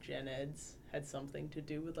gen eds had something to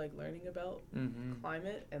do with like learning about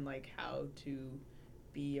climate and like how to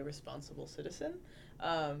be a responsible citizen,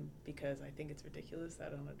 because I think it's ridiculous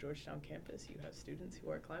that on a Georgetown campus you have students who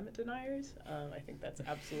are climate deniers. I think that's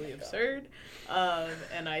absolutely absurd,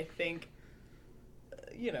 and I think,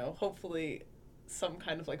 hopefully some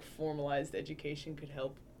kind of like formalized education could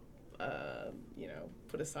help,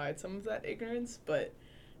 put aside some of that ignorance, but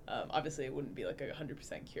obviously it wouldn't be like a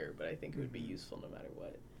 100% cure, but I think it would be useful no matter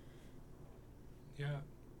what. Yeah,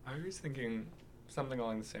 I was thinking something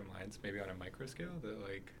along the same lines, maybe on a micro scale, that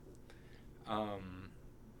like,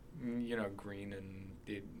 Green and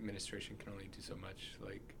the administration can only do so much.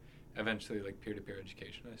 Like, eventually, like peer-to-peer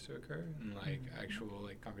education has to occur and like actual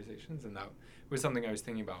like conversations, and that was something I was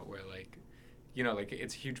thinking about. Where like, like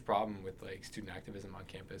it's a huge problem with like student activism on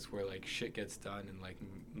campus, where like shit gets done and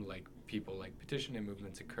like people like petition and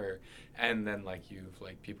movements occur, and then like you've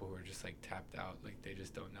like people who are just like tapped out, like they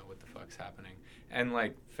just don't know what the fuck's happening, and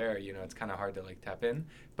like fair, it's kind of hard to like tap in,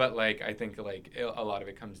 but like I think like a lot of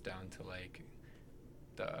it comes down to like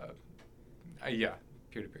the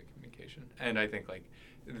peer-to-peer communication, and I think like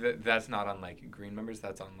that's not on like Green members,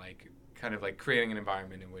 that's on like kind of like creating an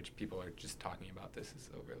environment in which people are just talking about this as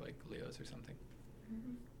over like Leo's or something.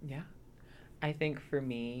 Yeah. I think for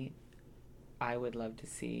me, I would love to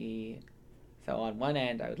see, so on one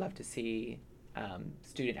end, I would love to see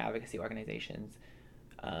student advocacy organizations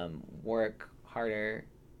work harder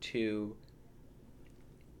to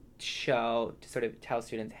sort of tell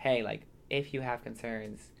students, hey, like, if you have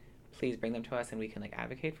concerns, please bring them to us and we can like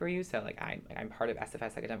advocate for you. So like I'm part of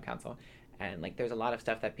SFS Academic Council, and like there's a lot of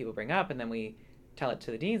stuff that people bring up and then we tell it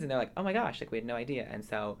to the deans and they're like, oh my gosh, like we had no idea. And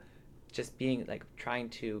so just being like trying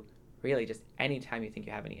to really just anytime you think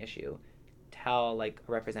you have any issue, tell like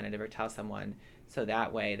a representative or tell someone, so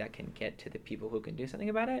that way that can get to the people who can do something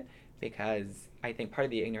about it. Because I think part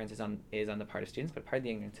of the ignorance is on the part of students, but part of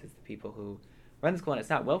the ignorance is the people who run the school, and it's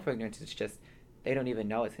not willful ignorance, it's just they don't even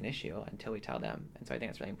know it's an issue until we tell them. And so I think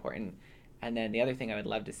that's really important. And then the other thing I would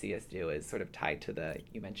love to see us do is sort of tied to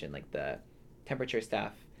you mentioned like the temperature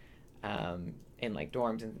stuff in like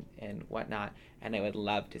dorms and whatnot. And I would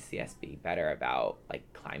love to see us be better about like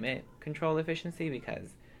climate control efficiency,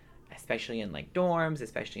 because especially in like dorms,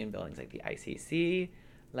 especially in buildings like the ICC,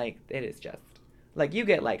 like it is just like you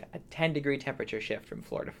get like a 10-degree temperature shift from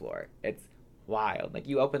floor to floor. It's wild. Like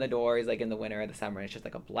you open the doors like in the winter or the summer, and it's just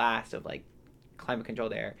like a blast of like climate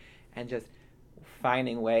controlled air, and just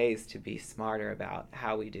finding ways to be smarter about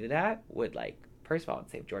how we do that would like, first of all, it'd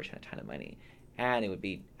save Georgetown a ton of money, and it would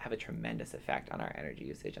have a tremendous effect on our energy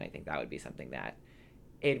usage. And I think that would be something that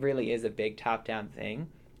it really is a big top-down thing,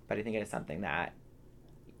 but I think it is something that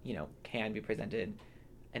can be presented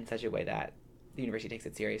in such a way that the university takes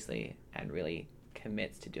it seriously and really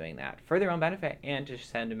commits to doing that for their own benefit, and to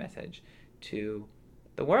send a message to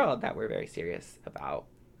the world that we're very serious about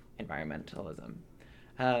environmentalism.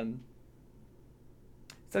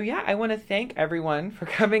 So yeah, I want to thank everyone for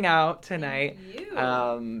coming out tonight. Thank you.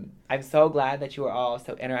 I'm so glad that you are all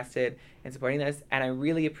so interested in supporting this, and I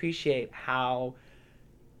really appreciate how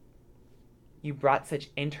you brought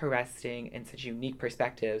such interesting and such unique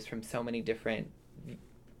perspectives from so many different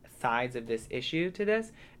sides of this issue to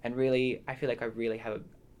this, and really, I feel like I really have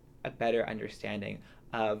a better understanding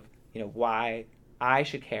of why I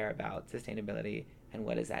should care about sustainability and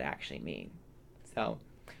what does that actually mean. So,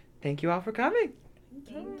 thank you all for coming.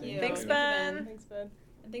 Thank you. Thanks, Ben. Thanks, Ben.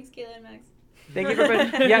 And thanks, Kayla and Max. Thank you for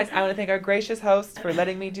yes, I want to thank our gracious hosts for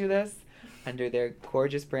letting me do this under their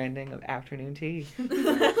gorgeous branding of Afternoon Tea.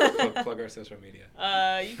 Plug our social media.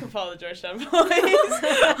 You can follow the Georgetown Boys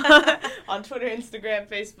on Twitter, Instagram,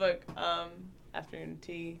 Facebook. Afternoon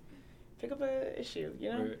Tea. Pick up an issue, Do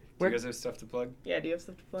you guys have stuff to plug? Yeah, do you have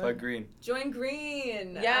stuff to plug? Plug Green. Join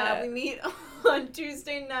Green. Yeah. We meet on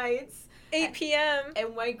Tuesday nights. 8 p.m.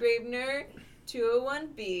 At White Gravener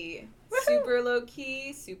 201B. Woohoo! Super low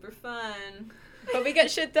key, super fun. But we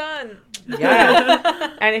get shit done.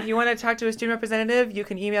 Yeah. And if you want to talk to a student representative, you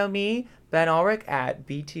can email me, Ben Ulrich, at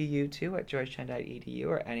btu2@georgetown.edu,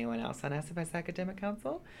 or anyone else on SFS Academic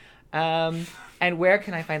Council. And where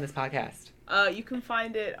can I find this podcast? You can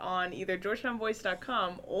find it on either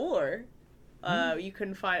georgetownvoice.com or you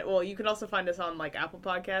can also find us on like Apple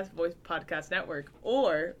Podcasts, Voice Podcast Network,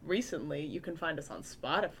 or recently you can find us on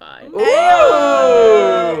Spotify. Ooh!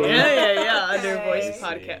 Yeah, under Nice. Voice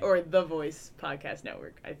Podcast or the Voice Podcast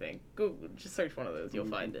Network, I think. Google, just search one of those, you'll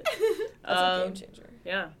find it. That's a game changer.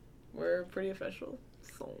 Yeah, we're pretty official.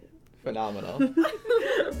 So. Phenomenal.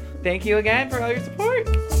 Thank you again for all your support.